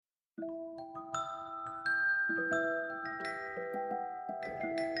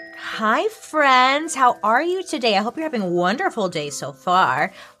Hi, friends. How are you today? I hope you're having a wonderful day so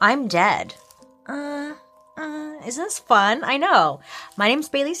far. I'm dead. Is this fun? I know. My name's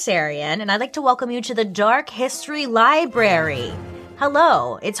Bailey Sarian, and I'd like to welcome you to the Dark History Library.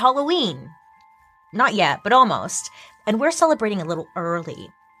 Hello, it's Halloween. Not yet, but almost. And we're celebrating a little early.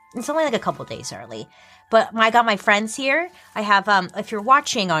 It's only like a couple days early. But I got my friends here. I have, if you're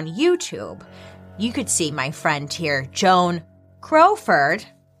watching on YouTube, you could see my friend here, Joan Crowford.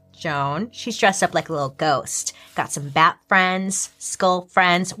 Joan, she's dressed up like a little ghost. Got some bat friends, skull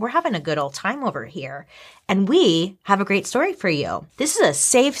friends. We're having a good old time over here. And we have a great story for you. This is a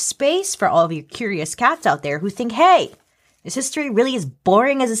safe space for all of you curious cats out there who think, hey, is history really as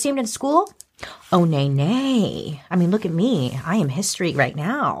boring as it seemed in school? Oh, nay. I mean, look at me. I am history right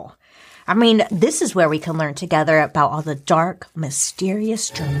now. I mean, this is where we can learn together about all the dark, mysterious,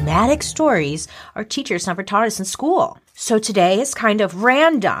 dramatic stories our teachers never taught us in school. So today is kind of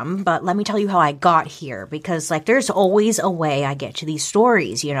random, but let me tell you how I got here, because there's always a way I get to these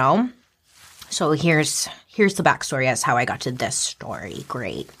stories, you know? So here's the backstory as how I got to this story.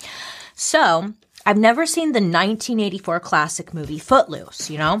 Great. So I've never seen the 1984 classic movie Footloose,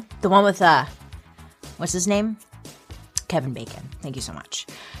 you know? The one with, what's his name? Kevin Bacon. Thank you so much.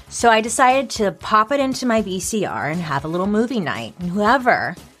 So I decided to pop it into my VCR and have a little movie night. And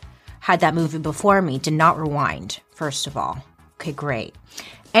whoever had that movie before me did not rewind, first of all. Okay, great.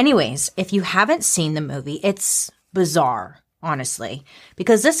 Anyways, if you haven't seen the movie, it's bizarre, honestly.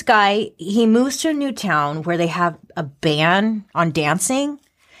 Because this guy, he moves to a new town where they have a ban on dancing.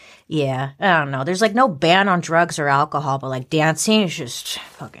 Yeah, I don't know. There's no ban on drugs or alcohol, but dancing is just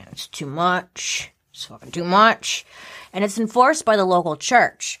it's too much. It's fucking too much. And it's enforced by the local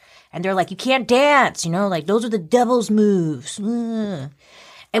church. And they're you can't dance, you know, those are the devil's moves. Ugh.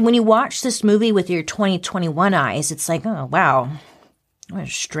 And when you watch this movie with your 2021 eyes, it's oh, wow, what a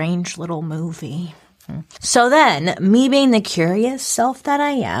strange little movie. So then, me being the curious self that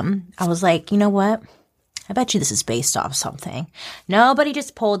I am, I was you know what? I bet you this is based off something. Nobody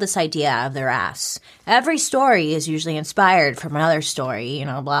just pulled this idea out of their ass. Every story is usually inspired from another story, you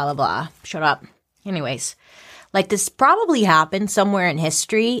know, blah, blah, blah. Shut up. Anyways. This probably happened somewhere in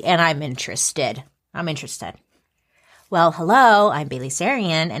history, and I'm interested. Well, hello, I'm Bailey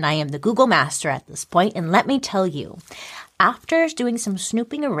Sarian, and I am the Google master at this point, and let me tell you, after doing some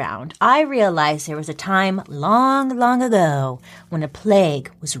snooping around, I realized there was a time long, long ago when a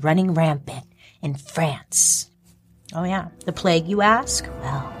plague was running rampant in France. Oh yeah, the plague, you ask?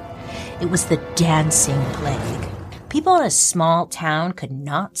 Well, it was the dancing plague. People in a small town could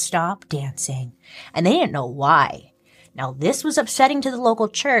not stop dancing, and they didn't know why. Now, this was upsetting to the local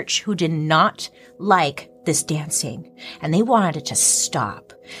church, who did not like this dancing, and they wanted it to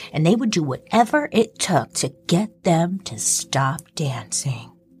stop, and they would do whatever it took to get them to stop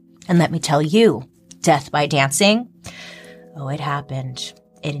dancing. And let me tell you, death by dancing, oh, it happened.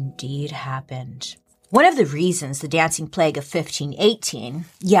 It indeed happened. One of the reasons the dancing plague of 1518,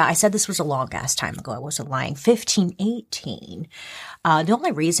 yeah, I said this was a long-ass time ago. I wasn't lying. 1518. The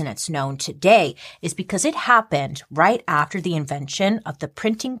only reason it's known today is because it happened right after the invention of the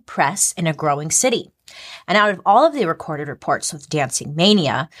printing press in a growing city. And out of all of the recorded reports of dancing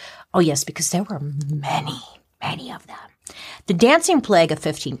mania, oh yes, because there were many of them, the dancing plague of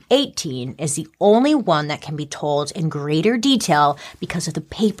 1518 is the only one that can be told in greater detail because of the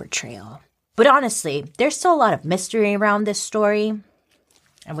paper trail. But honestly, there's still a lot of mystery around this story.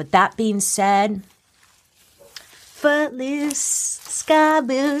 And with that being said, footloose,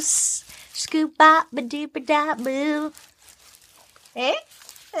 scaboose, scoop-bop-a-doop-a-dop-boo.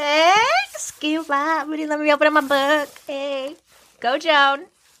 Scoop-bop-a-doo. Let me open up my book. Hey, go, Joan.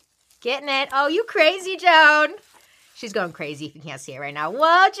 Getting it. Oh, you crazy, Joan. She's going crazy if you can't see it right now.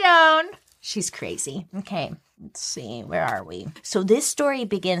 Whoa, Joan. She's crazy. Okay. Let's see, where are we? So this story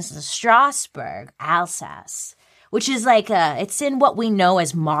begins in Strasbourg, Alsace, which is it's in what we know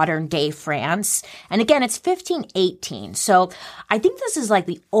as modern-day France. And again, it's 1518. So I think this is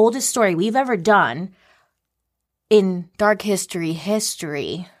the oldest story we've ever done in dark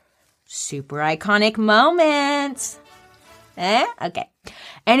history. Super iconic moments. Okay.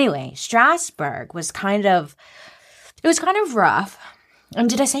 Anyway, Strasbourg was kind of rough. And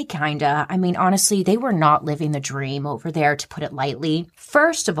did I say kinda? I mean, honestly, they were not living the dream over there, to put it lightly.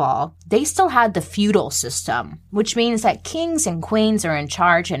 First of all, they still had the feudal system, which means that kings and queens are in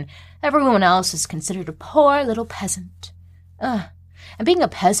charge and everyone else is considered a poor little peasant. And being a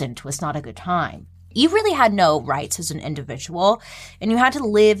peasant was not a good time. You really had no rights as an individual, and you had to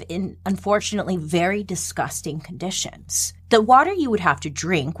live in, unfortunately, very disgusting conditions. The water you would have to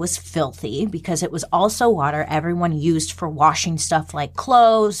drink was filthy because it was also water everyone used for washing stuff like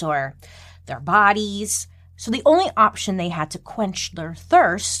clothes or their bodies. So the only option they had to quench their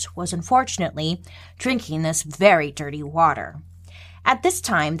thirst was, unfortunately, drinking this very dirty water. At this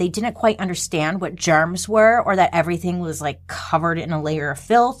time, they didn't quite understand what germs were or that everything was like covered in a layer of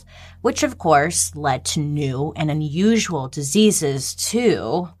filth, which of course led to new and unusual diseases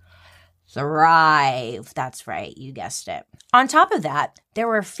to thrive. That's right, you guessed it. On top of that, there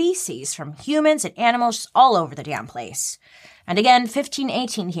were feces from humans and animals all over the damn place. And again,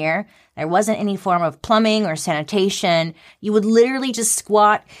 1518 here, there wasn't any form of plumbing or sanitation. You would literally just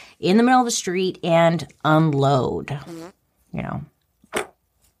squat in the middle of the street and unload, you know.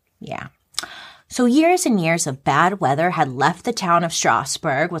 Yeah. So years and years of bad weather had left the town of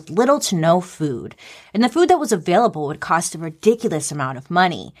Strasbourg with little to no food. And the food that was available would cost a ridiculous amount of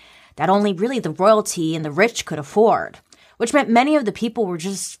money that only really the royalty and the rich could afford, which meant many of the people were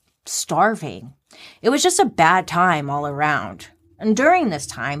just starving. It was just a bad time all around. And during this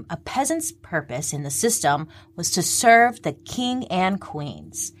time, a peasant's purpose in the system was to serve the king and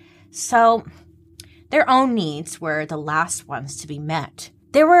queens. So their own needs were the last ones to be met.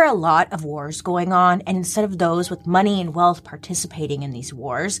 There were a lot of wars going on, and instead of those with money and wealth participating in these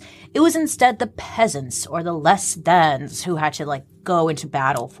wars, it was instead the peasants or the less thans who had to go into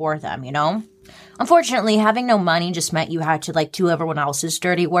battle for them, you know? Unfortunately, having no money just meant you had to do everyone else's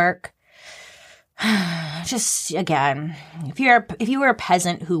dirty work. Just again, if you were a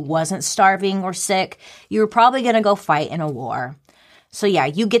peasant who wasn't starving or sick, you were probably going to go fight in a war. So yeah,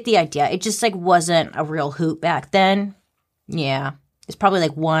 you get the idea. It just wasn't a real hoot back then. Yeah. It's probably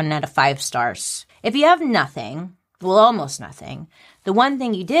 1 out of 5 stars. If you have nothing, well, almost nothing, the one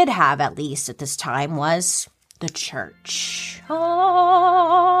thing you did have, at least at this time, was the church.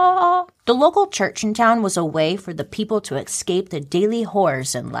 Ah. The local church in town was a way for the people to escape the daily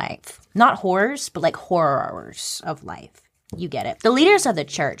horrors in life. Not horrors, but horrors of life. You get it. The leaders of the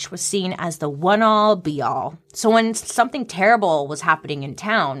church was seen as the one-all, be-all. So when something terrible was happening in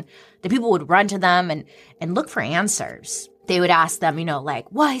town, the people would run to them and look for answers. They would ask them,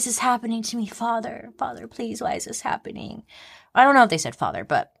 why is this happening to me, Father? Father, please, why is this happening? I don't know if they said Father,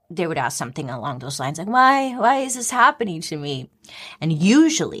 but they would ask something along those lines, why is this happening to me? And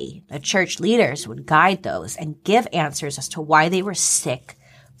usually the church leaders would guide those and give answers as to why they were sick,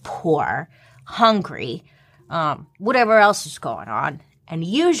 poor, hungry, whatever else was going on. And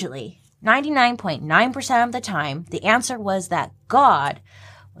usually, 99.9% of the time, the answer was that God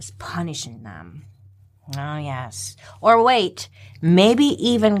was punishing them. Oh, yes. Or wait, maybe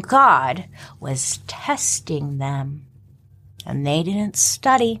even God was testing them. And they didn't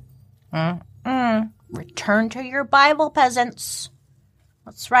study. Return to your Bible, peasants.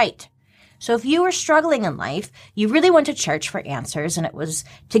 That's right. So if you were struggling in life, you really went to church for answers, and it was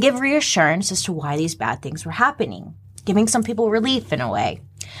to give reassurance as to why these bad things were happening, giving some people relief in a way.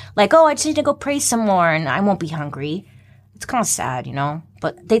 I just need to go pray some more and I won't be hungry. It's kind of sad,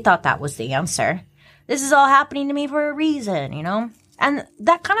 but they thought that was the answer. This is all happening to me for a reason, And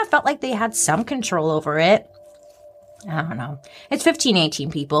that kind of felt like they had some control over it. I don't know. It's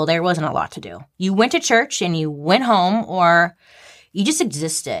 1518, people. There wasn't a lot to do. You went to church and you went home, or you just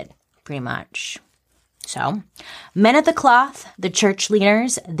existed, pretty much. So, men of the cloth, the church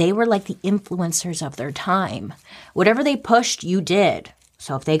leaders, they were like the influencers of their time. Whatever they pushed, you did.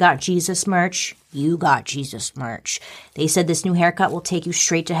 So if they got Jesus merch, you got Jesus merch. They said this new haircut will take you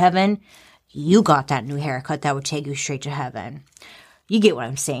straight to heaven. You got that new haircut that would take you straight to heaven. You get what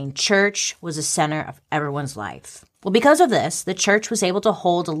I'm saying. Church was the center of everyone's life. Well, because of this, the church was able to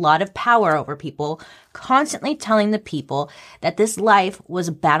hold a lot of power over people, constantly telling the people that this life was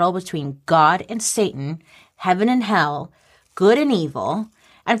a battle between God and Satan, heaven and hell, good and evil.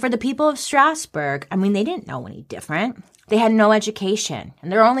 And for the people of Strasbourg, they didn't know any different. They had no education,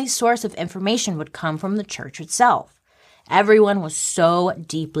 and their only source of information would come from the church itself. Everyone was so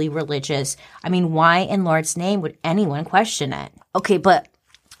deeply religious. Why in Lord's name would anyone question it? Okay, but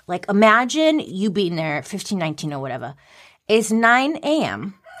imagine you being there at 1519 or whatever. It's 9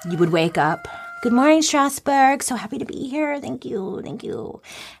 a.m. You would wake up. Good morning, Strasbourg. So happy to be here. Thank you.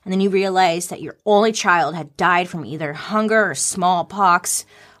 And then you realize that your only child had died from either hunger or smallpox.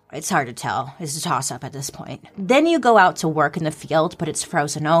 It's hard to tell. It's a toss-up at this point. Then you go out to work in the field, but it's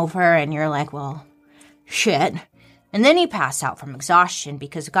frozen over, and you're like, well, shit. And then you pass out from exhaustion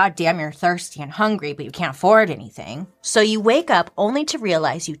because goddamn you're thirsty and hungry, but you can't afford anything. So you wake up only to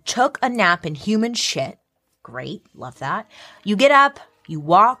realize you took a nap in human shit. Great, love that. You get up, You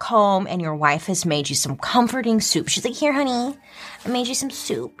walk home and your wife has made you some comforting soup. She's like, here, honey, I made you some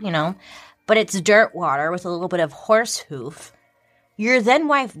soup, but it's dirt water with a little bit of horse hoof. Your then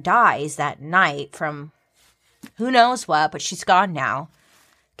wife dies that night from who knows what, but she's gone now.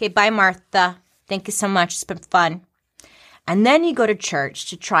 Okay, bye, Martha. Thank you so much. It's been fun. And then you go to church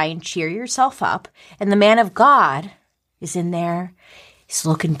to try and cheer yourself up, and the man of God is in there. He's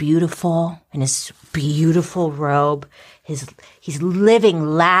looking beautiful in his beautiful robe. He's living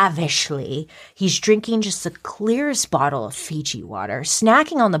lavishly. He's drinking just the clearest bottle of Fiji water,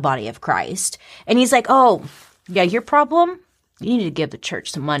 snacking on the body of Christ. And he's like, oh, yeah, your problem? You need to give the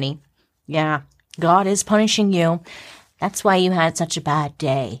church some money. Yeah, God is punishing you. That's why you had such a bad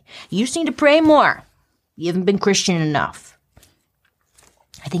day. You just need to pray more. You haven't been Christian enough.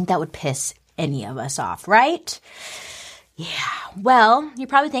 I think that would piss any of us off, right? Yeah, well, you're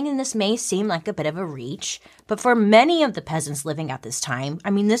probably thinking this may seem like a bit of a reach, but for many of the peasants living at this time,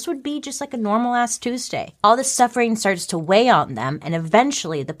 this would be just like a normal-ass Tuesday. All this suffering starts to weigh on them, and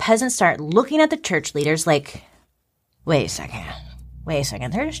eventually the peasants start looking at the church leaders like, wait a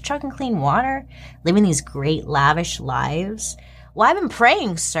second, they're just chugging clean water, living these great lavish lives? Well, I've been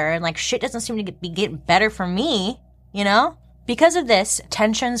praying, sir, and shit doesn't seem to be getting better for me, Because of this,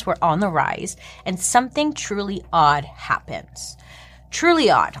 tensions were on the rise, and something truly odd happens. Truly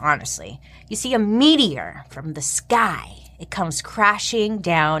odd, honestly. You see a meteor from the sky. It comes crashing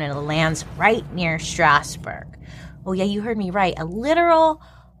down and it lands right near Strasbourg. Oh yeah, you heard me right. A literal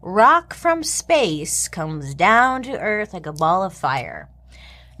rock from space comes down to Earth like a ball of fire.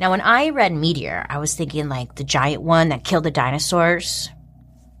 Now, when I read meteor, I was thinking the giant one that killed the dinosaurs.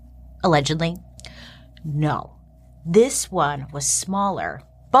 Allegedly. No. This one was smaller,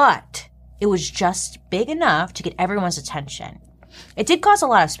 but it was just big enough to get everyone's attention. It did cause a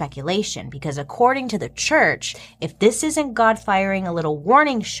lot of speculation because according to the church, if this isn't God firing a little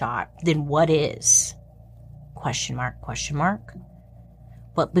warning shot, then what is? Question mark, question mark.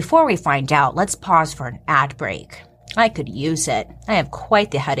 But before we find out, let's pause for an ad break. I could use it. I have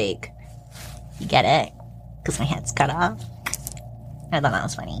quite the headache. You get it? Because my head's cut off. I thought that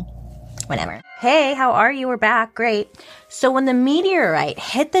was funny. Whatever. Hey, how are you? We're back. Great. So when the meteorite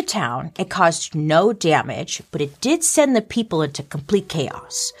hit the town, it caused no damage, but it did send the people into complete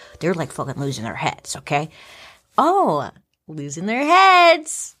chaos. They're fucking losing their heads, okay? Oh, losing their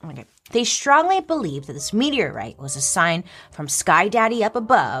heads. Okay. They strongly believed that this meteorite was a sign from Sky Daddy up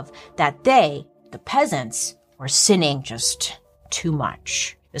above that they, the peasants, were sinning just too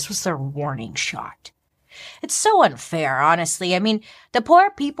much. This was their warning shot. It's so unfair, honestly. The poor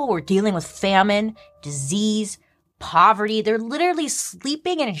people were dealing with famine, disease, poverty. They're literally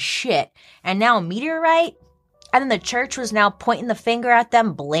sleeping in shit. And now a meteorite? And then the church was now pointing the finger at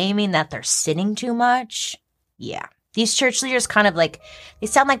them, blaming that they're sinning too much? Yeah. These church leaders they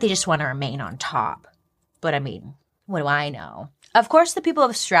sound like they just want to remain on top. But what do I know? Of course, the people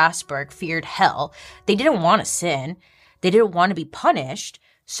of Strasbourg feared hell. They didn't want to sin. They didn't want to be punished.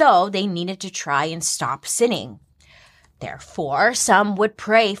 So they needed to try and stop sinning. Therefore, some would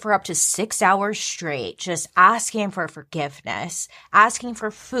pray for up to 6 hours straight, just asking for forgiveness, asking for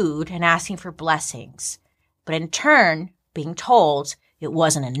food, and asking for blessings. But in turn, being told it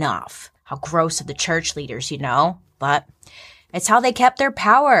wasn't enough. How gross of the church leaders, But it's how they kept their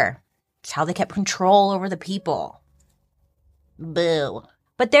power. It's how they kept control over the people. Boo.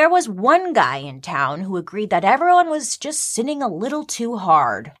 But there was one guy in town who agreed that everyone was just sinning a little too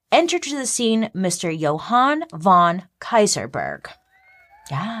hard. Enter to the scene Mr. Johann von Kaiserberg.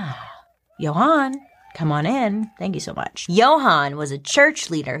 Johann, come on in. Thank you so much. Johann was a church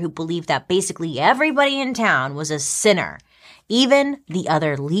leader who believed that basically everybody in town was a sinner, even the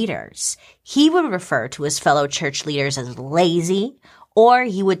other leaders. He would refer to his fellow church leaders as lazy, or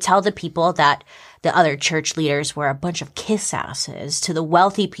he would tell the people that the other church leaders were a bunch of kiss asses to the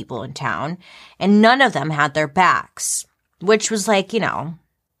wealthy people in town, and none of them had their backs. Which was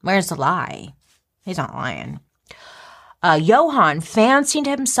where's the lie? He's not lying. Johann fancied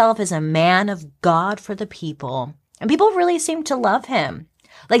himself as a man of God for the people, and people really seemed to love him.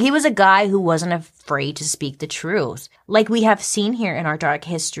 He was a guy who wasn't afraid to speak the truth. Like we have seen here in our dark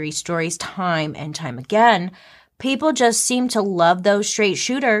history stories time and time again, people just seemed to love those straight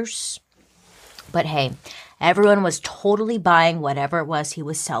shooters. But hey, everyone was totally buying whatever it was he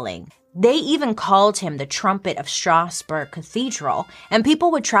was selling. They even called him the Trumpet of Strasbourg Cathedral, and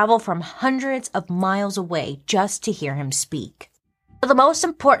people would travel from hundreds of miles away just to hear him speak. But the most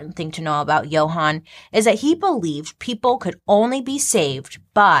important thing to know about Johann is that he believed people could only be saved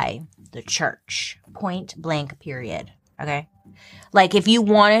by the church. Point blank, period. Okay? If you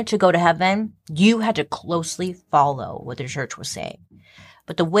wanted to go to heaven, you had to closely follow what the church was saying.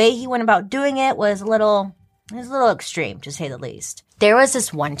 but the way he went about doing it was a little extreme, to say the least. There was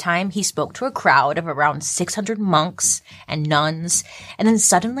this one time he spoke to a crowd of around 600 monks and nuns, and then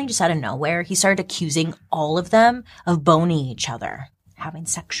suddenly, just out of nowhere, he started accusing all of them of boning each other, having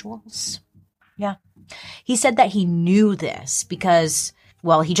sexuals. Yeah. He said that he knew this because,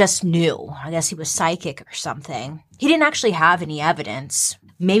 well, he just knew. I guess he was psychic or something. He didn't actually have any evidence.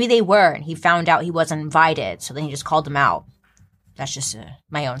 Maybe they were, and he found out he wasn't invited, so then he just called them out. That's just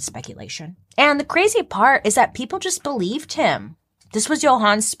my own speculation. And the crazy part is that people just believed him. This was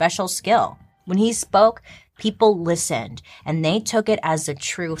Johann's special skill. When he spoke, people listened, and they took it as the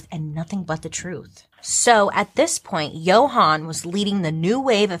truth and nothing but the truth. So at this point, Johann was leading the new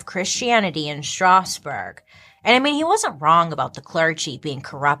wave of Christianity in Strasbourg. And I mean, he wasn't wrong about the clergy being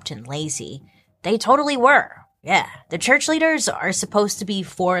corrupt and lazy. They totally were. Yeah, the church leaders are supposed to be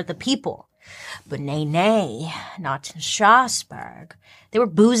for the people. But nay, not in Strasbourg. They were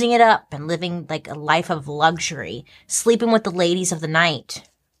boozing it up and living like a life of luxury, sleeping with the ladies of the night.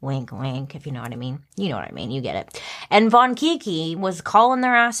 Wink, wink, if you know what I mean. You know what I mean, you get it. And Von Kiki was calling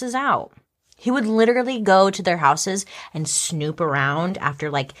their asses out. He would literally go to their houses and snoop around after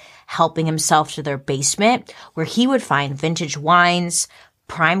like helping himself to their basement, where he would find vintage wines,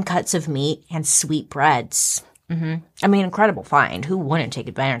 prime cuts of meat, and sweet breads. I mean, incredible find. Who wouldn't take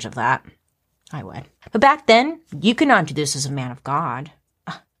advantage of that? I would. But back then, you could not do this as a man of God.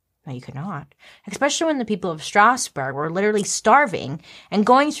 No, you could not. Especially when the people of Strasbourg were literally starving and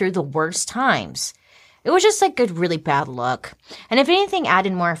going through the worst times. It was just like a really bad look. And if anything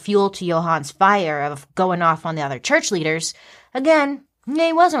added more fuel to Johann's fire of going off on the other church leaders, again,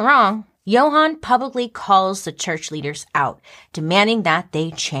 he wasn't wrong. Johann publicly calls the church leaders out, demanding that they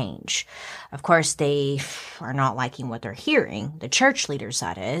change. Of course, they are not liking what they're hearing, the church leaders,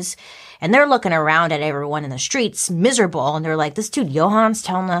 that is. And they're looking around at everyone in the streets, miserable, and they're like, this dude Johann's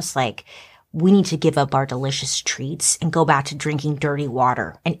telling us, like, we need to give up our delicious treats and go back to drinking dirty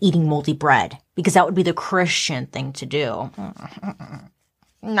water and eating moldy bread, because that would be the Christian thing to do.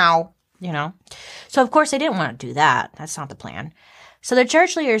 No, you know. So, of course, they didn't want to do that. That's not the plan. So the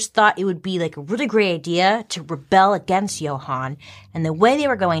church leaders thought it would be like a really great idea to rebel against Johann. And the way they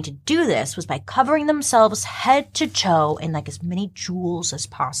were going to do this was by covering themselves head to toe in like as many jewels as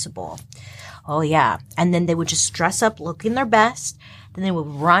possible. Oh yeah. And then they would just dress up looking their best. Then they would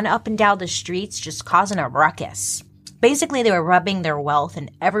run up and down the streets just causing a ruckus. Basically, they were rubbing their wealth in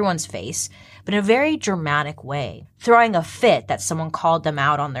everyone's face, but in a very dramatic way, throwing a fit that someone called them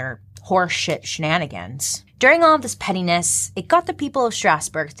out on their horseshit shenanigans. During all of this pettiness, it got the people of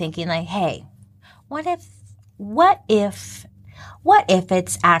Strasbourg thinking like, hey, what if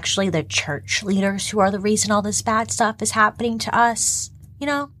it's actually the church leaders who are the reason all this bad stuff is happening to us? You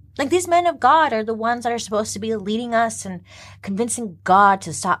know, like these men of God are the ones that are supposed to be leading us and convincing God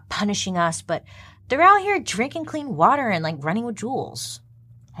to stop punishing us, but they're out here drinking clean water and like running with jewels.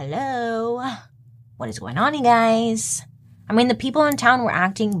 Hello? What is going on, you guys? I mean, the people in town were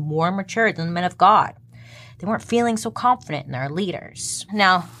acting more mature than the men of God. They weren't feeling so confident in their leaders.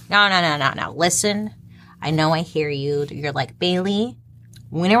 No. Listen, I know I hear you. You're like, Bailey,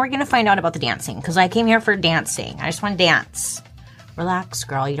 when are we going to find out about the dancing? Because I came here for dancing. I just want to dance. Relax,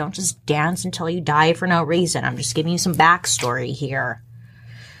 girl. You don't just dance until you die for no reason. I'm just giving you some backstory here.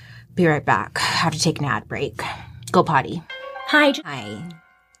 Be right back. I have to take an ad break. Go potty. Hi.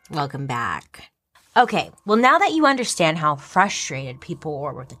 Welcome back. Okay, well, now that you understand how frustrated people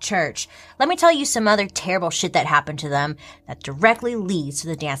were with the church, let me tell you some other terrible shit that happened to them that directly leads to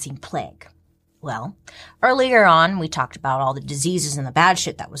the dancing plague. Well, earlier on, we talked about all the diseases and the bad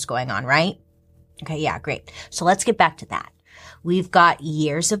shit that was going on, right? Okay, yeah, great. So let's get back to that. We've got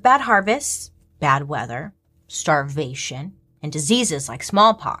years of bad harvests, bad weather, starvation, and diseases like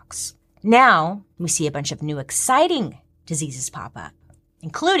smallpox. Now, we see a bunch of new exciting diseases pop up,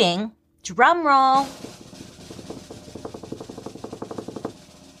 including... drum roll.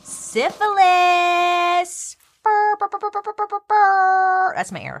 Syphilis. Burr, burr, burr, burr, burr, burr, burr.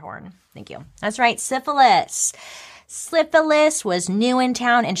 That's my air horn. Thank you. That's right, syphilis. Syphilis was new in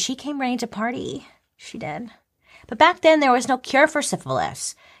town, and she came ready to party. She did. But back then, there was no cure for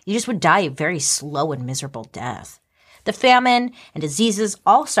syphilis. You just would die a very slow and miserable death. The famine and diseases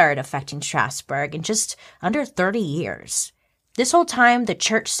all started affecting Strasbourg in just under 30 years. This whole time, the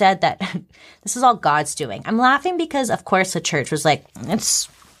church said that this is all God's doing. I'm laughing because, of course, the church was like, it's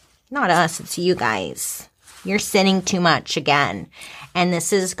not us, it's you guys. You're sinning too much again. And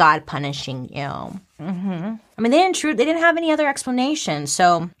this is God punishing you. I mean, they didn't have any other explanation.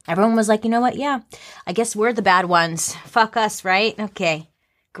 So everyone was like, you know what? Yeah, I guess we're the bad ones. Fuck us, right? Okay,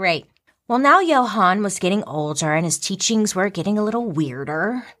 great. Well, now Johann was getting older and his teachings were getting a little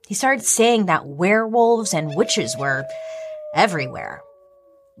weirder. He started saying that werewolves and witches were everywhere.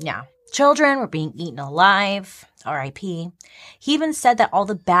 Yeah, children were being eaten alive, R.I.P. He even said that all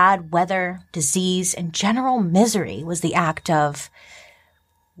the bad weather, disease, and general misery was the act of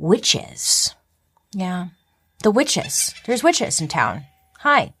witches. Yeah, the witches. There's witches in town.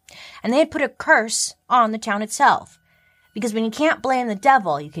 Hi. And they had put a curse on the town itself. Because when you can't blame the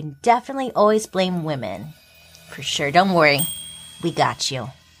devil, you can definitely always blame women. For sure, don't worry. We got you.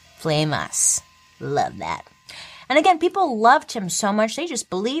 Blame us. Love that. And again, people loved him so much, they just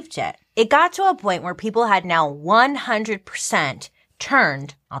believed it. It got to a point where people had now 100%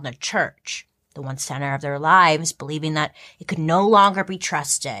 turned on the church, the one center of their lives, believing that it could no longer be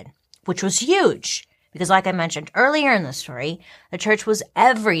trusted, which was huge. Because like I mentioned earlier in the story, the church was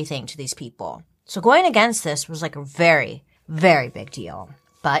everything to these people. So going against this was like a very, very big deal.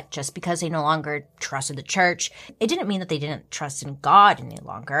 But just because they no longer trusted the church, it didn't mean that they didn't trust in God any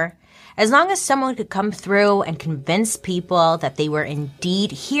longer. As long as someone could come through and convince people that they were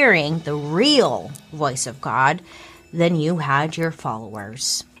indeed hearing the real voice of God, then you had your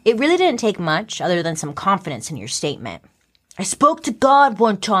followers. It really didn't take much other than some confidence in your statement. I spoke to God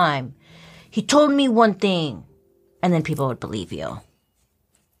one time. He told me one thing. And then people would believe you.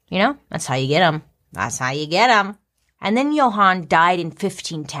 You know, that's how you get them. That's how you get them. And then Johann died in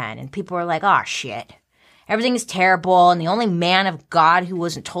 1510, and people were like, oh, shit. Everything is terrible, and the only man of God who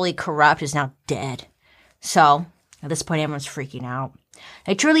wasn't totally corrupt is now dead. So, at this point, everyone's freaking out.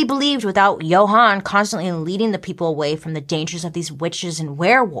 They truly believed without Johann constantly leading the people away from the dangers of these witches and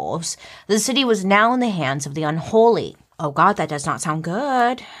werewolves, the city was now in the hands of the unholy. Oh God, that does not sound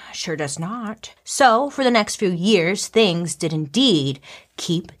good. Sure does not. So, for the next few years, things did indeed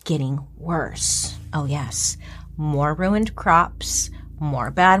keep getting worse. Oh yes, more ruined crops,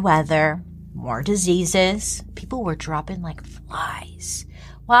 more bad weather, more diseases. People were dropping like flies.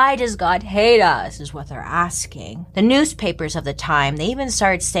 Why does God hate us, is what they're asking. The newspapers of the time, they even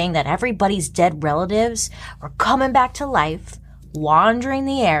started saying that everybody's dead relatives were coming back to life, wandering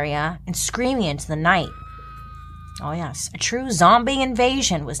the area, and screaming into the night. Oh yes, a true zombie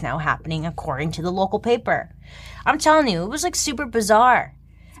invasion was now happening according to the local paper. I'm telling you, it was like super bizarre.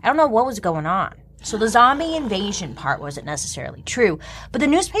 I don't know what was going on. So the zombie invasion part wasn't necessarily true, but the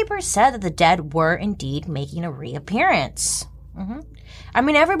newspaper said that the dead were indeed making a reappearance. I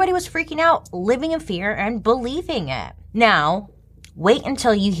mean, everybody was freaking out, living in fear, and believing it. Now, wait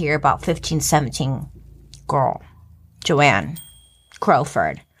until you hear about 1517 girl, Joanne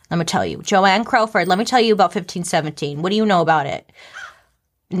Crowford. Let me tell you. Joanne Crowford, let me tell you about 1517. What do you know about it?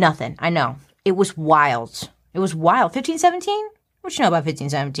 Nothing. I know. It was wild. It was wild. 1517? What you know about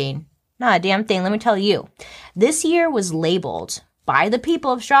 1517? Not a damn thing. Let me tell you. This year was labeled by the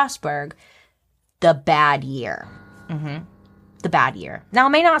people of Strasbourg the bad year. The bad year. Now, it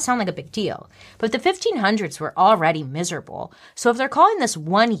may not sound like a big deal, but the 1500s were already miserable. So if they're calling this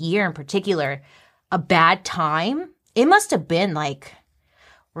one year in particular a bad time, it must have been like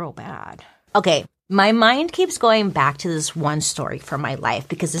real bad. Okay, my mind keeps going back to this one story from my life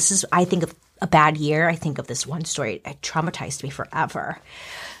because this is, I think of a bad year. I think of this one story. It traumatized me forever.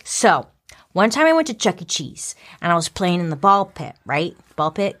 So, one time I went to Chuck E. Cheese and I was playing in the ball pit, right?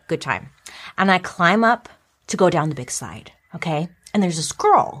 Ball pit, good time. And I climb up to go down the big slide, okay? And there's this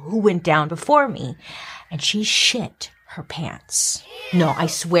girl who went down before me and she shit her pants. No, I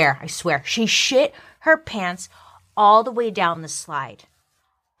swear. She shit her pants all the way down the slide.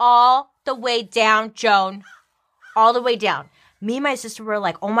 All the way down, Joan. All the way down. Me and my sister were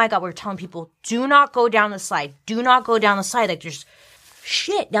like, oh my God, we were telling people, do not go down the slide. Do not go down the slide. Like, there's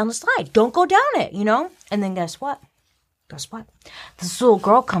shit down the slide. Don't go down it, you know? And then guess what? This little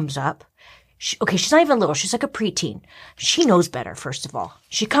girl comes up. She's not even little. She's like a preteen. She knows better, first of all.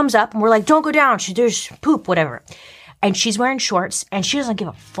 She comes up and we're like, don't go down. There's poop, whatever. And she's wearing shorts and she doesn't give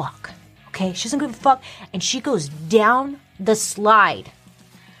a fuck. Okay? She doesn't give a fuck. And she goes down the slide.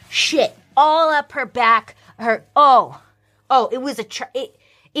 Shit all up her back. It was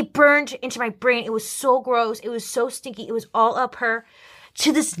it burned into my brain. It was so gross. It was so stinky. It was all up her.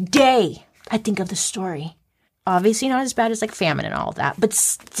 To this day, I think of the story. Obviously not as bad as like famine and all of that, but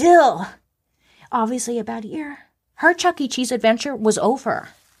still, obviously a bad year. Her Chuck E. Cheese adventure was over.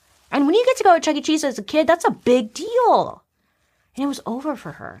 And when you get to go to Chuck E. Cheese as a kid, that's a big deal. And it was over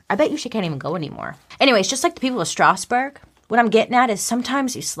for her. I bet you she can't even go anymore. Anyways, just like the people of Strasbourg, what I'm getting at is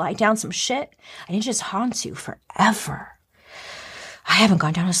sometimes you slide down some shit and it just haunts you forever. I haven't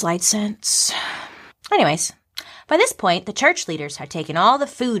gone down a slide since. Anyways, by this point, the church leaders had taken all the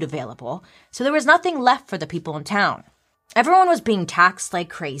food available, so there was nothing left for the people in town. Everyone was being taxed like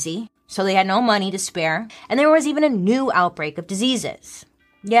crazy, so they had no money to spare. And there was even a new outbreak of diseases.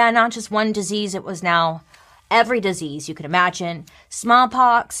 Yeah, not just one disease, it was now every disease you could imagine.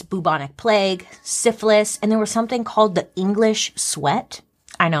 Smallpox, bubonic plague, syphilis, and there was something called the English sweat.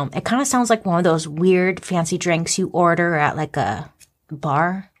 I know, it kind of sounds like one of those weird fancy drinks you order at like a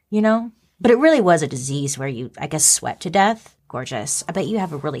bar, you know? But it really was a disease where you, I guess, sweat to death. Gorgeous. I bet you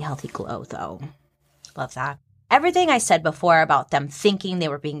have a really healthy glow, though. Love that. Everything I said before about them thinking they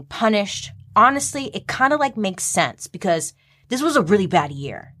were being punished, honestly, it kind of like makes sense because this was a really bad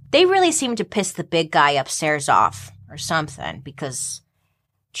year. They really seemed to piss the big guy upstairs off or something because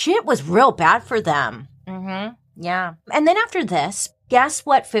shit was real bad for them. Yeah. And then after this, guess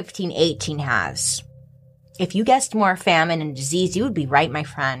what 1518 has? If you guessed more famine and disease, you would be right, my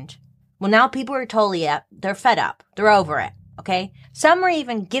friend. Well, now people are totally up. They're fed up. They're over it. Okay? Some were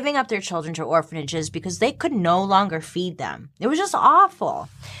even giving up their children to orphanages because they could no longer feed them. It was just awful.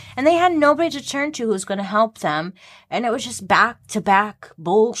 And they had nobody to turn to who was going to help them. And it was just back-to-back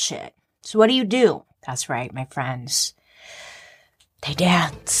bullshit. So what do? That's right, my friends. They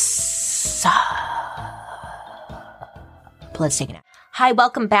dance. But let's take it out. Hi,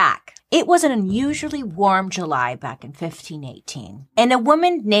 welcome back. It was an unusually warm July back in 1518, and a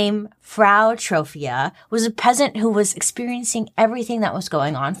woman named Frau Trophia was a peasant who was experiencing everything that was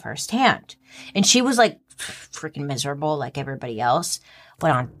going on firsthand. And she was like freaking miserable like everybody else.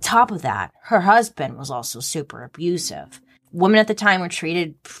 But on top of that, her husband was also super abusive. Women at the time were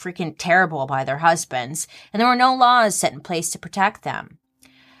treated freaking terrible by their husbands, and there were no laws set in place to protect them.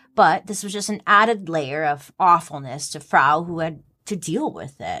 But this was just an added layer of awfulness to Frau, who had to deal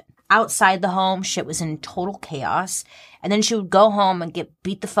with it. Outside the home, shit was in total chaos, and then she would go home and get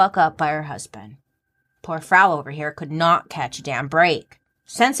beat the fuck up by her husband. Poor Frau over here could not catch a damn break.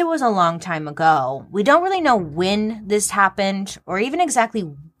 Since it was a long time ago, we don't really know when this happened, or even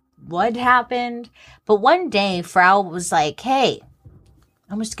exactly what happened, but one day Frau was like, hey,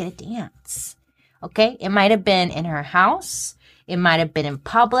 I'm just gonna dance. Okay? It might have been in her house, it might have been in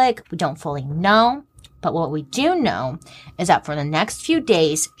public, we don't fully know. But what we do know is that for the next few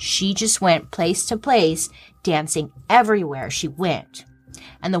days, she just went place to place, dancing everywhere she went.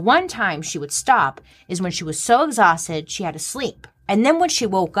 And the one time she would stop is when she was so exhausted she had to sleep. And then when she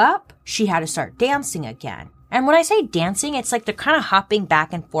woke up, she had to start dancing again. And when I say dancing, it's like they're kind of hopping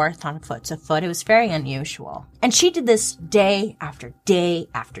back and forth on foot to foot. It was very unusual. And she did this day after day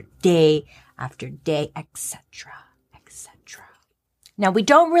after day after day, etc. Now, we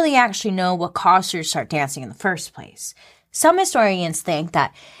don't really actually know what caused her to start dancing in the first place. Some historians think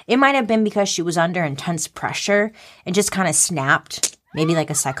that it might have been because she was under intense pressure and just kind of snapped, maybe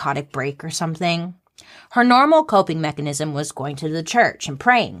like a psychotic break or something. Her normal coping mechanism was going to the church and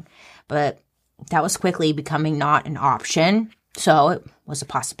praying, but that was quickly becoming not an option, so it was a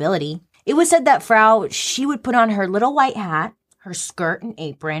possibility. It was said that Frau, she would put on her little white hat, her skirt and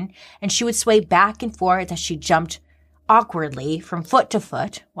apron, and she would sway back and forth as she jumped awkwardly from foot to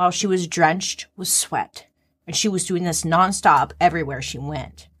foot while she was drenched with sweat. And she was doing this nonstop everywhere she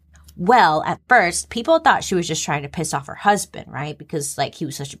went. Well, at first, people thought she was just trying to piss off her husband, right? Because, like, he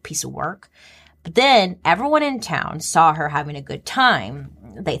was such a piece of work. But then everyone in town saw her having a good time.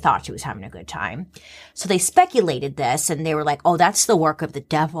 They thought she was having a good time. So they speculated this, and they were like, oh, that's the work of the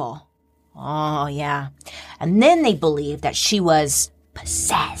devil. Oh, yeah. And then they believed that she was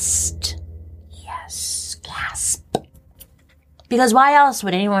possessed. Yes, gasp. Because why else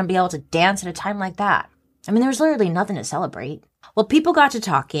would anyone be able to dance at a time like that? I mean, there was literally nothing to celebrate. Well, people got to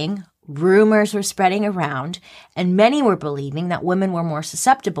talking, rumors were spreading around, and many were believing that women were more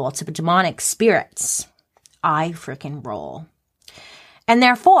susceptible to demonic spirits. I frickin' roll. And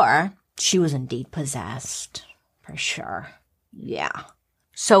therefore, she was indeed possessed. For sure. Yeah.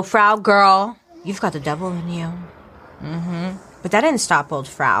 So, Frau girl, you've got the devil in you. But that didn't stop old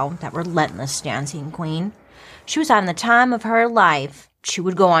Frau, that relentless dancing queen. She was having the time of her life. She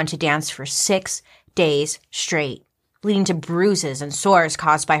would go on to dance for 6 days straight, leading to bruises and sores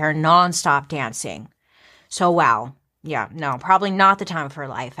caused by her non-stop dancing. So, wow. Yeah, no, probably not the time of her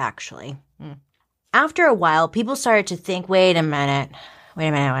life, actually. After a while, people started to think, wait a minute.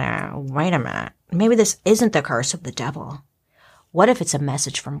 Maybe this isn't the curse of the devil. What if it's a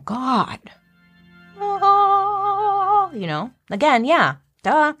message from God? You know, again, yeah.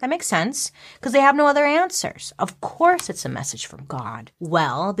 Duh, that makes sense, because they have no other answers. Of course it's a message from God.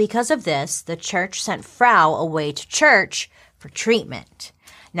 Well, because of this, the church sent Frau away to church for treatment.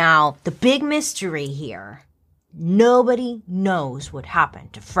 Now, the big mystery here, nobody knows what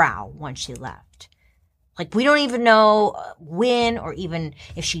happened to Frau once she left. Like, we don't even know when or even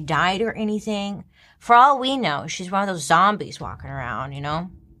if she died or anything. For all we know, she's one of those zombies walking around, you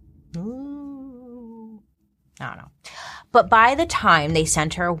know? Ooh. I don't know. But by the time they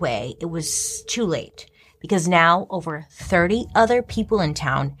sent her away, it was too late. Because now over 30 other people in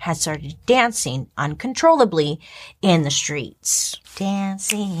town had started dancing uncontrollably in the streets.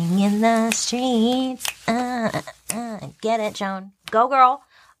 Dancing in the streets. Get it, Joan? Go, girl.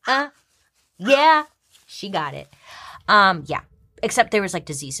 Yeah. She got it. Yeah. Except there was like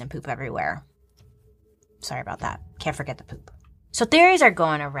disease and poop everywhere. Sorry about that. Can't forget the poop. So theories are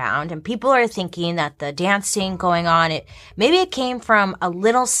going around, and people are thinking that the dancing going on, maybe it came from a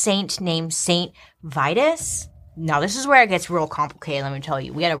little saint named Saint Vitus. Now, this is where it gets real complicated, let me tell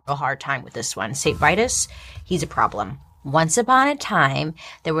you. We had a real hard time with this one. Saint Vitus, he's a problem. Once upon a time,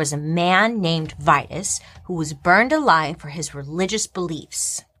 there was a man named Vitus who was burned alive for his religious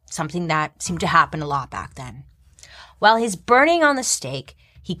beliefs, something that seemed to happen a lot back then. While he's burning on the stake,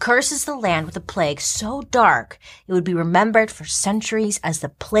 he curses the land with a plague so dark it would be remembered for centuries as the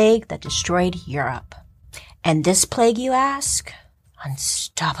plague that destroyed Europe. And this plague, you ask?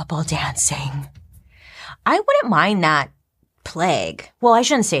 Unstoppable dancing. I wouldn't mind that plague. Well, I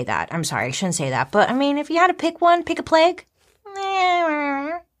shouldn't say that. I'm sorry, I shouldn't say that. But, I mean, if you had to pick one, pick a plague.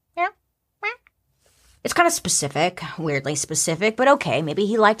 Yeah. It's kind of specific, weirdly specific, but okay, maybe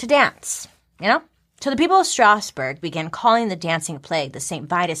he liked to dance, you know? So the people of Strasbourg began calling the dancing plague the St.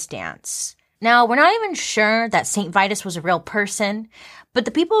 Vitus dance. Now, we're not even sure that St. Vitus was a real person, but the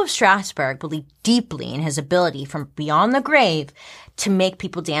people of Strasbourg believed deeply in his ability from beyond the grave to make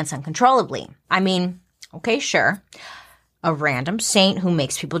people dance uncontrollably. I mean, okay, sure. A random saint who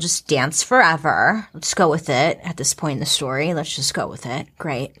makes people just dance forever. Let's go with it at this point in the story. Let's just go with it.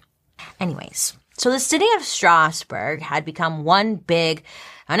 Great. Anyways, so the city of Strasbourg had become one big,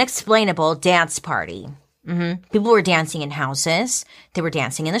 unexplainable dance party. People were dancing in houses. They were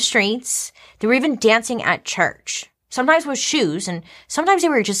dancing in the streets. They were even dancing at church. Sometimes with shoes, and sometimes they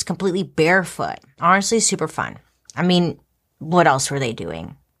were just completely barefoot. Honestly, super fun. I mean, what else were they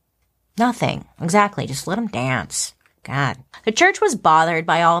doing? Nothing. Exactly. Just let them dance. God. The church was bothered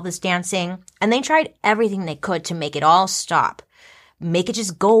by all this dancing, and they tried everything they could to make it all stop. Make it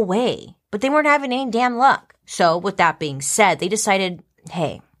just go away. But they weren't having any damn luck. So, with that being said, they decided,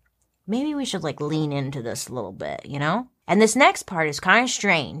 hey, maybe we should lean into this a little bit, you know? And this next part is kind of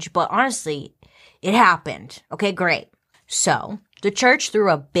strange, but honestly, it happened. Okay, great. So, the church threw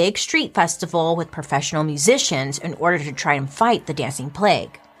a big street festival with professional musicians in order to try and fight the dancing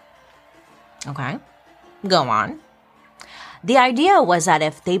plague. Okay, go on. The idea was that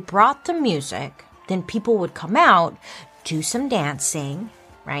if they brought the music, then people would come out, do some dancing,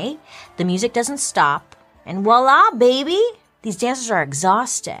 right? The music doesn't stop, and voila, baby! These dancers are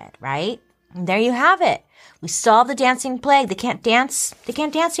exhausted, right? And there you have it. We solved the dancing plague. They can't dance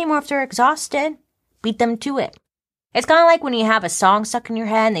anymore if they're exhausted. Beat them to it. It's kind of like when you have a song stuck in your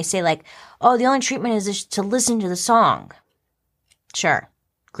head and they say oh, the only treatment is just to listen to the song. Sure.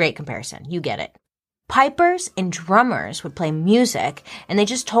 Great comparison. You get it. Pipers and drummers would play music, and they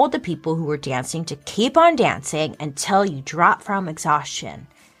just told the people who were dancing to keep on dancing until you drop from exhaustion.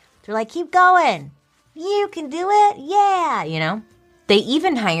 They're like, keep going. You can do it. Yeah, you know. They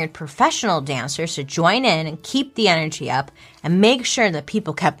even hired professional dancers to join in and keep the energy up and make sure that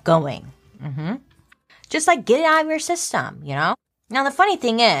people kept going. Just get it out of your system, you know? Now, the funny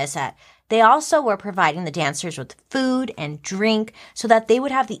thing is that they also were providing the dancers with food and drink so that they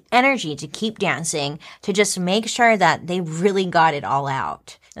would have the energy to keep dancing, to just make sure that they really got it all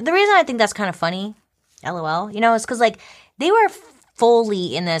out. And the reason I think that's kind of funny, LOL, you know, is because they were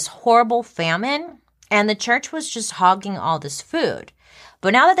fully in this horrible famine and the church was just hogging all this food.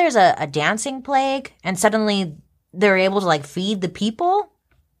 But now that there's a dancing plague and suddenly they're able to feed the people,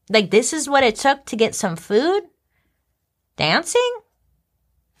 this is what it took to get some food? Dancing?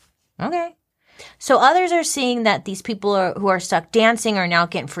 Okay. So others are seeing that these people who are stuck dancing are now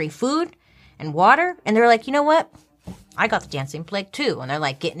getting free food and water. And they're like, you know what? I got the dancing plague too. And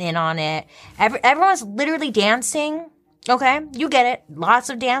they're getting in on it. Everyone's literally dancing. Okay, you get it.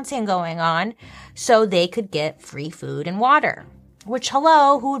 Lots of dancing going on. So they could get free food and water. Which,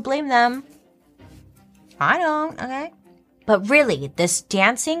 hello, who would blame them? I don't, okay? But really, this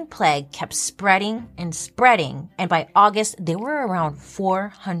dancing plague kept spreading and spreading, and by August, there were around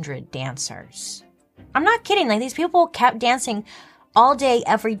 400 dancers. I'm not kidding, these people kept dancing all day,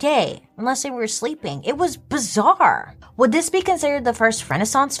 every day, unless they were sleeping. It was bizarre. Would this be considered the first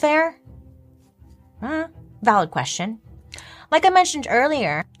Renaissance fair? Valid question. Like I mentioned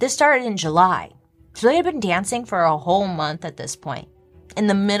earlier, this started in July, so they had been dancing for a whole month at this point, in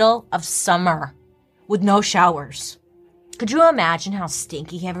the middle of summer, with no showers. Could you imagine how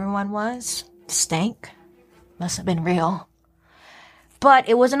stinky everyone was? stank. Must have been real. But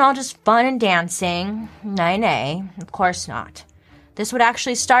it wasn't all just fun and dancing. Nay, of course not. This would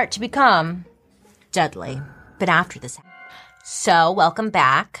actually start to become deadly. But after this. So, welcome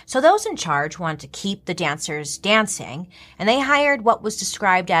back. So those in charge wanted to keep the dancers dancing, and they hired what was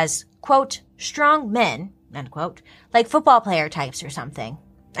described as, quote, strong men, end quote, like football player types or something.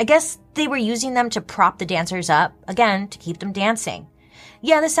 I guess they were using them to prop the dancers up, again, to keep them dancing.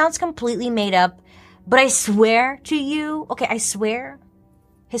 Yeah, this sounds completely made up, but I swear to you, I swear,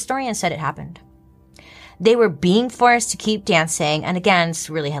 historians said it happened. They were being forced to keep dancing, and again, it's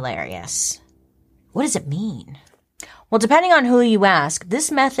really hilarious. What does it mean? Well, depending on who you ask,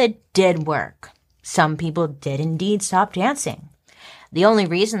 this method did work. Some people did indeed stop dancing. The only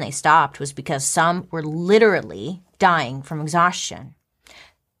reason they stopped was because some were literally dying from exhaustion.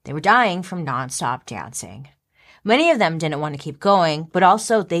 They were dying from nonstop dancing. Many of them didn't want to keep going, but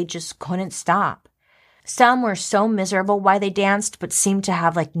also they just couldn't stop. Some were so miserable while they danced, but seemed to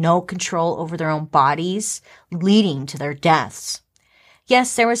have no control over their own bodies, leading to their deaths.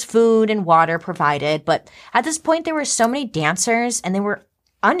 Yes, there was food and water provided, but at this point there were so many dancers and they were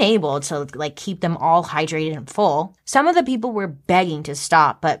unable to keep them all hydrated and full. Some of the people were begging to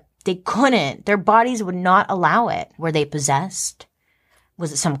stop, but they couldn't. Their bodies would not allow it. Were they possessed?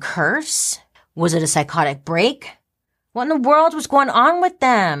 Was it some curse? Was it a psychotic break? What in the world was going on with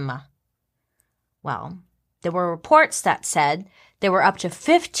them? Well, there were reports that said there were up to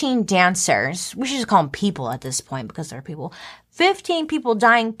 15 dancers. We should just call them people at this point because they're people. 15 people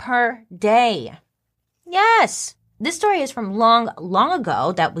dying per day. Yes! This story is from long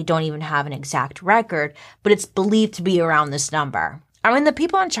ago that we don't even have an exact record, but it's believed to be around this number. I mean, the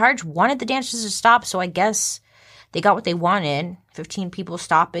people in charge wanted the dancers to stop, so I guess they got what they wanted, 15 people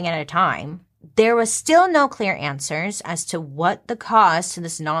stopping at a time. There was still no clear answers as to what the cause to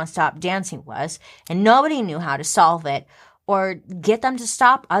this nonstop dancing was, and nobody knew how to solve it or get them to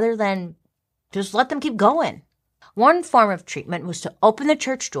stop other than just let them keep going. One form of treatment was to open the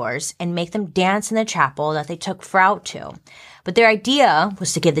church doors and make them dance in the chapel that they took Frau to. But their idea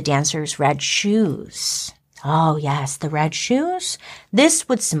was to give the dancers red shoes. Oh yes, the red shoes. This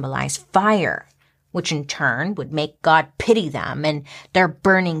would symbolize fire, which in turn would make God pity them and their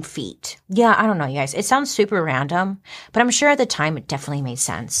burning feet. Yeah, I don't know, you guys. It sounds super random, but I'm sure at the time it definitely made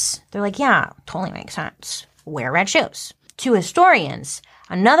sense. They're like, yeah, totally makes sense. Wear red shoes. To historians,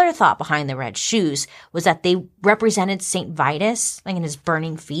 another thought behind the red shoes was that they represented St. Vitus, in his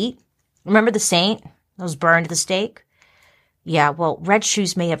burning feet. Remember the saint that was burned at the stake? Yeah, well, red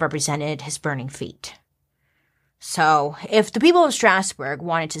shoes may have represented his burning feet. So, if the people of Strasbourg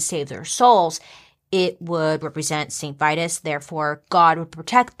wanted to save their souls, it would represent St. Vitus, therefore God would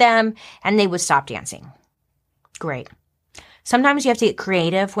protect them, and they would stop dancing. Great. Sometimes you have to get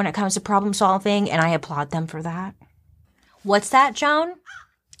creative when it comes to problem solving, and I applaud them for that. What's that, Joan?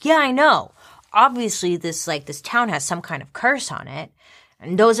 Yeah, I know. Obviously, this town has some kind of curse on it.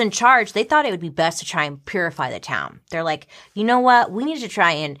 And those in charge, they thought it would be best to try and purify the town. They're like, you know what? We need to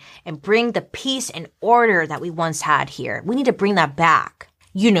try and bring the peace and order that we once had here. We need to bring that back.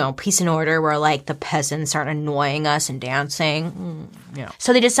 You know, peace and order where the peasants aren't annoying us and dancing.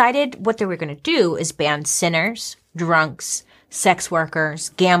 So they decided what they were going to do is ban sinners, drunks, sex workers,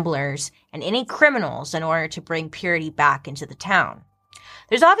 gamblers, and any criminals in order to bring purity back into the town.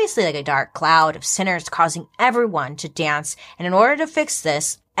 There's obviously a dark cloud of sinners causing everyone to dance, and in order to fix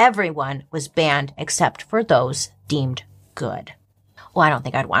this, everyone was banned except for those deemed good. Well, I don't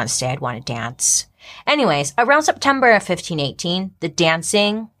think I'd want to stay. I'd want to dance. Anyways, around September of 1518, the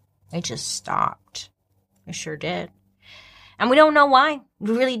dancing, it just stopped. It sure did. And we don't know why.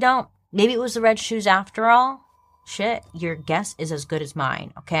 We really don't. Maybe it was the red shoes after all. Shit, your guess is as good as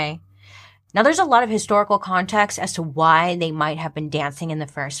mine, okay? Now, there's a lot of historical context as to why they might have been dancing in the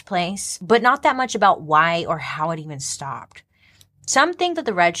first place, but not that much about why or how it even stopped. Some think that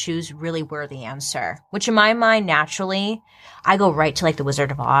the red shoes really were the answer, which in my mind, naturally, I go right to the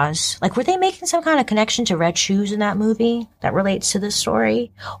Wizard of Oz. Were they making some kind of connection to red shoes in that movie that relates to this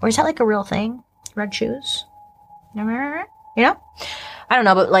story? Or is that a real thing? Red shoes? You know? I don't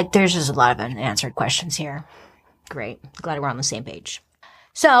know, but there's just a lot of unanswered questions here. Great. Glad we're on the same page.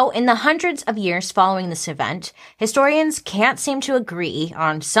 So, in the hundreds of years following this event, historians can't seem to agree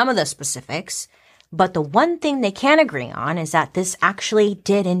on some of the specifics, but the one thing they can agree on is that this actually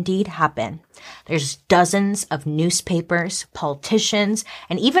did indeed happen. There's dozens of newspapers, politicians,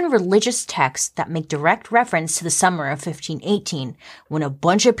 and even religious texts that make direct reference to the summer of 1518, when a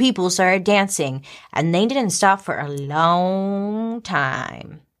bunch of people started dancing, and they didn't stop for a long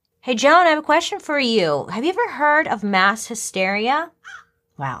time. Hey, Joan, I have a question for you. Have you ever heard of mass hysteria?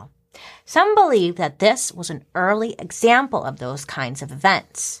 Wow, Some believe that this was an early example of those kinds of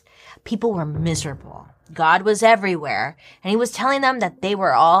events. People were miserable. God was everywhere, and he was telling them that they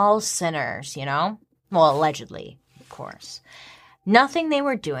were all sinners, Well, allegedly, of course. Nothing they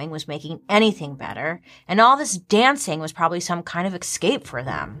were doing was making anything better, and all this dancing was probably some kind of escape for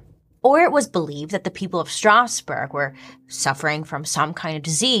them. Or it was believed that the people of Strasbourg were suffering from some kind of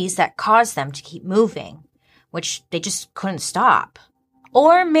disease that caused them to keep moving, which they just couldn't stop.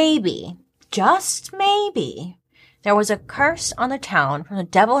 Or maybe, just maybe, there was a curse on the town from the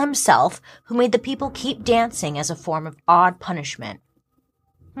devil himself who made the people keep dancing as a form of odd punishment.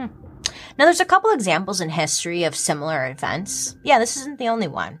 Now, there's a couple examples in history of similar events. Yeah, this isn't the only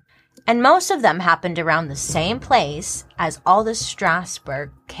one. And most of them happened around the same place as all this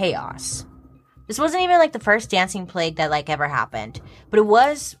Strasbourg chaos. This wasn't even like the first dancing plague that ever happened, but it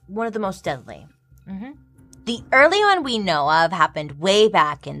was one of the most deadly. The early one we know of happened way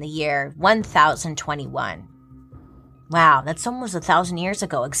back in the year 1021. Wow, that's almost 1,000 years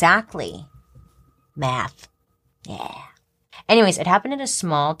ago exactly. Math. Yeah. Anyways, it happened in a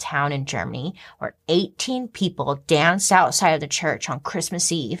small town in Germany where 18 people danced outside of the church on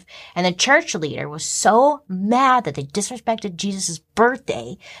Christmas Eve, and the church leader was so mad that they disrespected Jesus'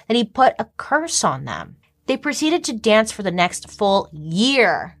 birthday that he put a curse on them. They proceeded to dance for the next full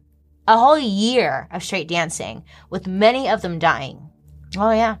year. A whole year of straight dancing, with many of them dying.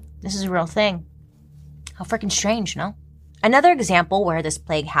 Oh yeah, this is a real thing. How freaking strange, no? Another example where this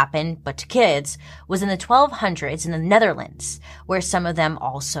plague happened, but to kids, was in the 1200s in the Netherlands, where some of them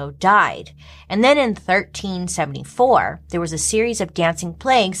also died. And then in 1374, there was a series of dancing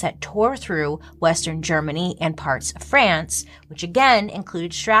plagues that tore through Western Germany and parts of France, which again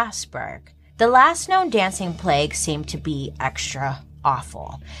included Strasbourg. The last known dancing plague seemed to be extra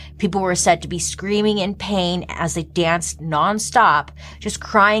awful. People were said to be screaming in pain as they danced nonstop, just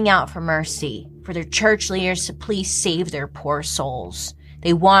crying out for mercy, for their church leaders to please save their poor souls.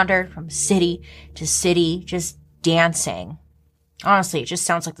 They wandered from city to city, just dancing. Honestly, it just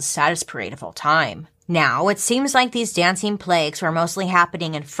sounds like the saddest parade of all time. Now, it seems like these dancing plagues were mostly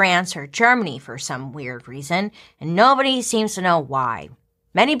happening in France or Germany for some weird reason, and nobody seems to know why.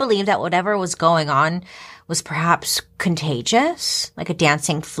 Many believe that whatever was going on was perhaps contagious, like a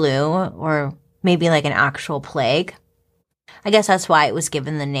dancing flu, or maybe like an actual plague. I guess that's why it was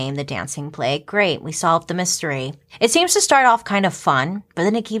given the name the dancing plague. Great, we solved the mystery. It seems to start off kind of fun, but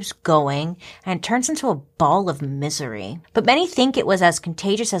then it keeps going, and it turns into a ball of misery. But many think it was as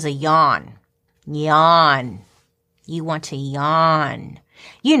contagious as a yawn. Yawn. You want to yawn.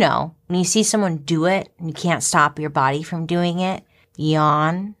 You know, when you see someone do it, and you can't stop your body from doing it,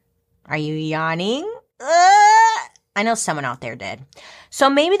 yawn. Are you yawning? I know someone out there did. So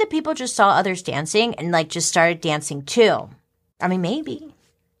maybe the people just saw others dancing and just started dancing too. I mean, maybe.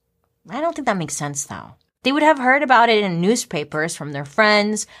 I don't think that makes sense though. They would have heard about it in newspapers from their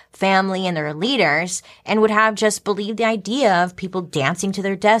friends, family, and their leaders, and would have just believed the idea of people dancing to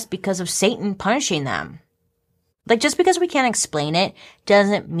their deaths because of Satan punishing them. Just because we can't explain it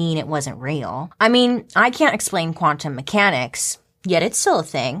doesn't mean it wasn't real. I mean, I can't explain quantum mechanics, yet it's still a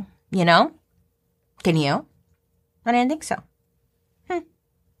thing, you know? Can you? I didn't think so.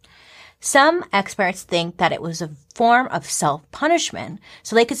 Some experts think that it was a form of self-punishment,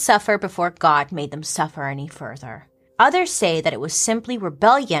 so they could suffer before God made them suffer any further. Others say that it was simply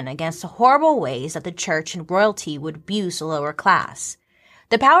rebellion against the horrible ways that the church and royalty would abuse the lower class.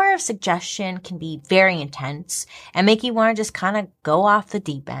 The power of suggestion can be very intense and make you want to just kind of go off the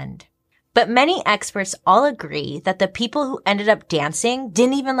deep end. But many experts all agree that the people who ended up dancing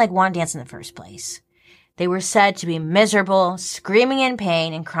didn't even want to dance in the first place. They were said to be miserable, screaming in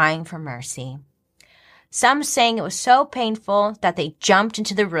pain and crying for mercy. Some saying it was so painful that they jumped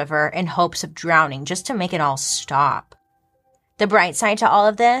into the river in hopes of drowning just to make it all stop. The bright side to all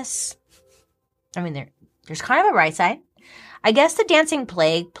of this? I mean, there's kind of a bright side. I guess the dancing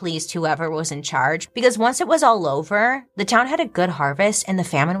plague pleased whoever was in charge, because once it was all over, the town had a good harvest and the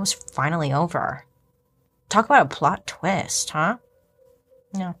famine was finally over. Talk about a plot twist, huh?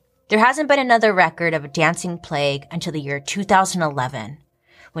 No. There hasn't been another record of a dancing plague until the year 2011,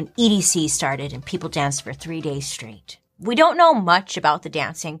 when EDC started and people danced for 3 days straight. We don't know much about the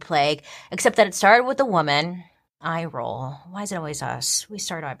dancing plague, except that it started with a woman. I roll. Why is it always us? We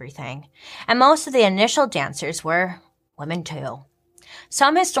start everything. And most of the initial dancers were women too.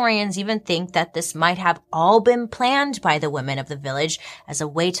 Some historians even think that this might have all been planned by the women of the village as a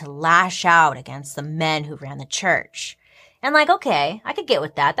way to lash out against the men who ran the church. And okay, I could get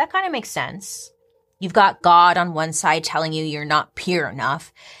with that. That kind of makes sense. You've got God on one side telling you you're not pure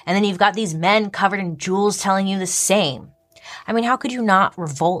enough, and then you've got these men covered in jewels telling you the same. I mean, how could you not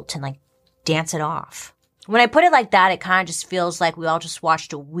revolt and dance it off? When I put it like that, it kind of just feels like we all just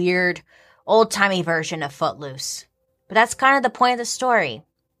watched a weird, old-timey version of Footloose. But that's kind of the point of the story.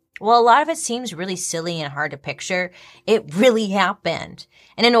 Well, a lot of it seems really silly and hard to picture. It really happened.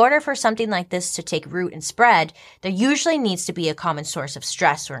 And in order for something like this to take root and spread, there usually needs to be a common source of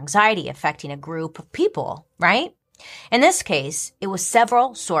stress or anxiety affecting a group of people, right? In this case, it was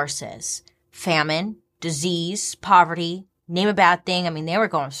several sources. Famine, disease, poverty, name a bad thing. I mean, they were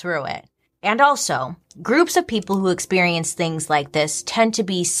going through it. And also, groups of people who experience things like this tend to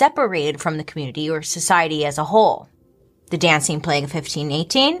be separated from the community or society as a whole. The Dancing Plague of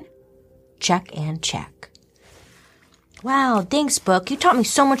 1518? Check and check. Wow, thanks, book. You taught me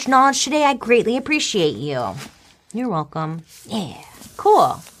so much knowledge today. I greatly appreciate you. You're welcome. Yeah,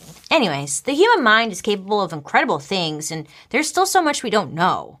 cool. Anyways, the human mind is capable of incredible things, and there's still so much we don't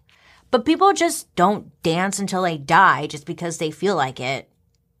know. But people just don't dance until they die just because they feel like it.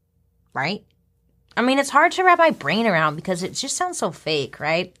 Right? I mean, it's hard to wrap my brain around because it just sounds so fake,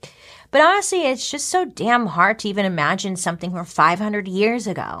 right? But honestly, it's just so damn hard to even imagine something from 500 years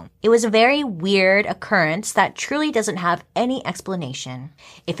ago. It was a very weird occurrence that truly doesn't have any explanation.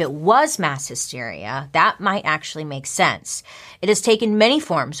 If it was mass hysteria, that might actually make sense. It has taken many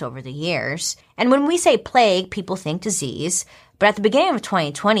forms over the years. And when we say plague, people think disease. But at the beginning of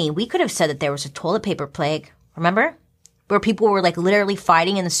 2020, we could have said that there was a toilet paper plague. Remember? Where people were literally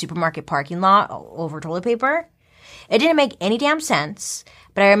fighting in the supermarket parking lot over toilet paper. It didn't make any damn sense.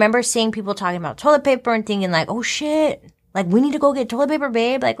 But I remember seeing people talking about toilet paper and thinking oh shit, we need to go get toilet paper,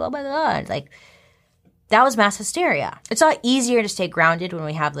 babe. Oh my God. That was mass hysteria. It's a lot easier to stay grounded when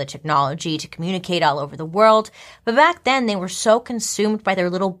we have the technology to communicate all over the world. But back then, they were so consumed by their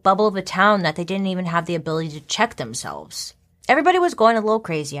little bubble of a town that they didn't even have the ability to check themselves. Everybody was going a little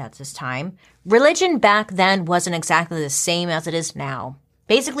crazy at this time. Religion back then wasn't exactly the same as it is now.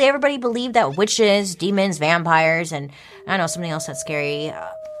 Basically, everybody believed that witches, demons, vampires, and I don't know, something else that's scary,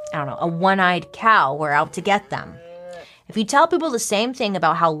 a one-eyed cow were out to get them. If you tell people the same thing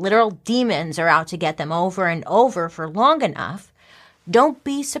about how literal demons are out to get them over and over for long enough, don't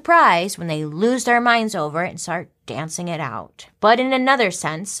be surprised when they lose their minds over it and start dancing it out. But in another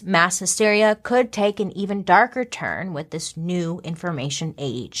sense, mass hysteria could take an even darker turn with this new information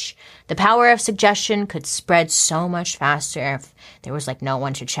age. The power of suggestion could spread so much faster if there was no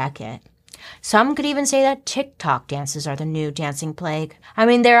one to check it. Some could even say that TikTok dances are the new dancing plague. I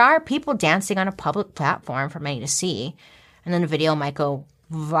mean, there are people dancing on a public platform for many to see, and then the video might go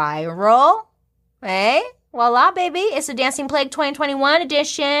viral. Hey? Voila, baby. It's the Dancing Plague 2021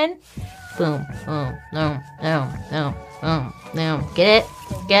 edition. Boom, boom, boom, boom, boom, boom, boom. Get it?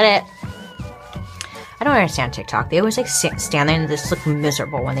 Get it? I don't understand TikTok. They always stand there and just look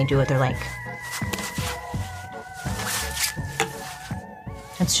miserable when they do it. They're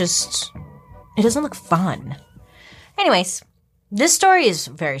it's just, it doesn't look fun. Anyways, this story is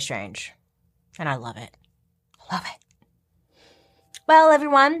very strange. And I love it. I love it. Well,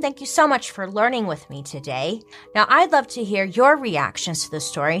 everyone, thank you so much for learning with me today. Now, I'd love to hear your reactions to this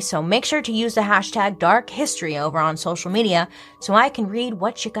story, so make sure to use the hashtag #DarkHistory over on social media so I can read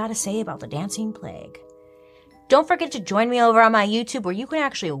what you gotta say about the Dancing Plague. Don't forget to join me over on my YouTube where you can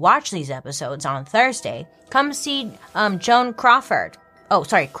actually watch these episodes on Thursday. Come see Joan Crawford. Oh,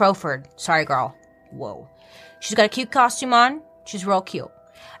 sorry, Crowford. Sorry, girl. Whoa. She's got a cute costume on. She's real cute.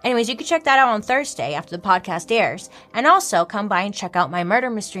 Anyways, you can check that out on Thursday after the podcast airs. And also come by and check out my Murder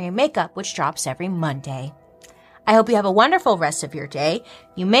Mystery and Makeup, which drops every Monday. I hope you have a wonderful rest of your day.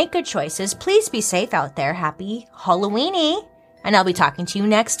 You make good choices. Please be safe out there. Happy Halloweeny. And I'll be talking to you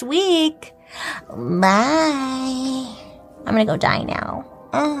next week. Bye. I'm gonna go die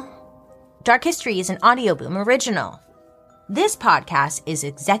now. Dark History is an Audio Boom original. This podcast is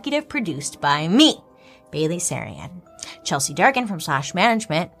executive produced by me, Bailey Sarian, Chelsea Durgan from Slash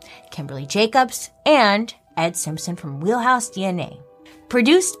Management, Kimberly Jacobs, and Ed Simpson from Wheelhouse DNA.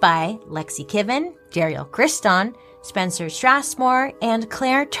 Produced by Lexi Kiven, Daryl Christon, Spencer Strassmore, and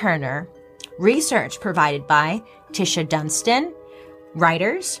Claire Turner. Research provided by Tisha Dunstan.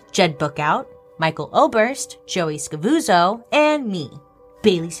 Writers, Jed Bookout, Michael Oberst, Joey Scavuzzo, and me,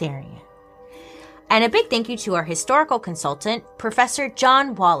 Bailey Sarian. And a big thank you to our historical consultant, Professor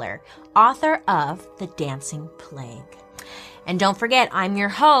John Waller, author of The Dancing Plague. And don't forget, I'm your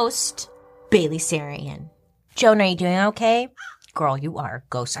host, Bailey Sarian. Joan, are you doing okay? Girl, you are a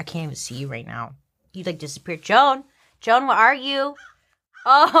ghost. I can't even see you right now. You disappeared. Joan, where are you?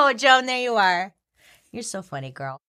 Oh, Joan, there you are. You're so funny, girl.